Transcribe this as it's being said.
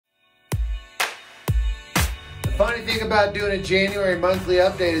funny thing about doing a January monthly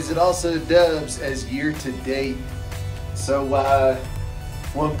update is it also dubs as year to date. So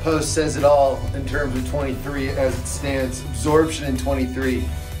one post says it all in terms of 23 as it stands. Absorption in 23,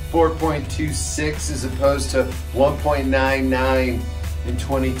 4.26 as opposed to 1.99 in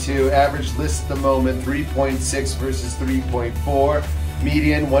 22. Average list at the moment, 3.6 versus 3.4.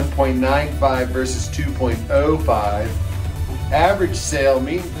 Median, 1.95 versus 2.05. Average sale,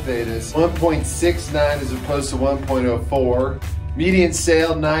 meat and potatoes, 1.69 as opposed to 1.04. Median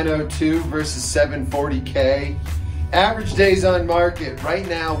sale, 902 versus 740K. Average days on market, right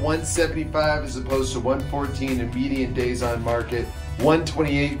now 175 as opposed to 114, and median days on market,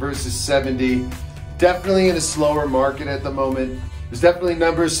 128 versus 70. Definitely in a slower market at the moment. There's definitely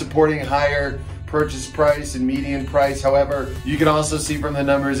numbers supporting higher purchase price and median price. However, you can also see from the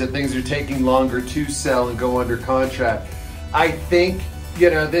numbers that things are taking longer to sell and go under contract. I think,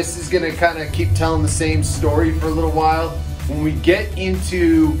 this is gonna kind of keep telling the same story for a little while. When we get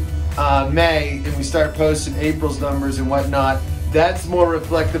into May and we start posting April's numbers and whatnot, that's more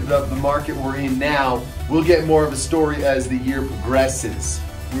reflective of the market we're in now. We'll get more of a story as the year progresses.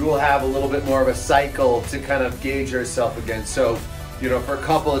 We will have a little bit more of a cycle to kind of gauge ourselves against. So, for a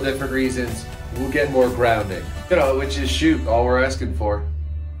couple of different reasons, we'll get more grounding, which is all we're asking for.